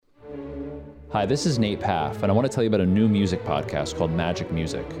Hi, this is Nate Paff, and I want to tell you about a new music podcast called Magic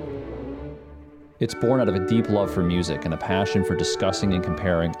Music. It's born out of a deep love for music and a passion for discussing and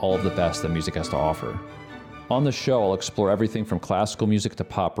comparing all of the best that music has to offer. On the show, I'll explore everything from classical music to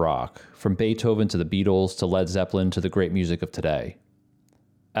pop rock, from Beethoven to the Beatles to Led Zeppelin to the great music of today.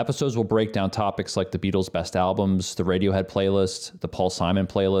 Episodes will break down topics like the Beatles' best albums, the Radiohead playlist, the Paul Simon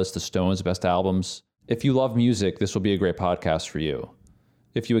playlist, the Stones' best albums. If you love music, this will be a great podcast for you.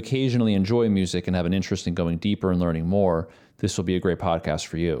 If you occasionally enjoy music and have an interest in going deeper and learning more, this will be a great podcast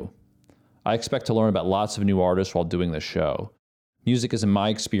for you. I expect to learn about lots of new artists while doing this show. Music is, in my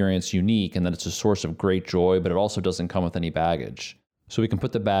experience, unique in that it's a source of great joy, but it also doesn't come with any baggage. So we can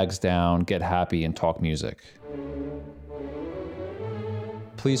put the bags down, get happy, and talk music.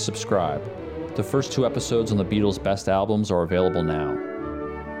 Please subscribe. The first 2 episodes on the Beatles' best albums are available now.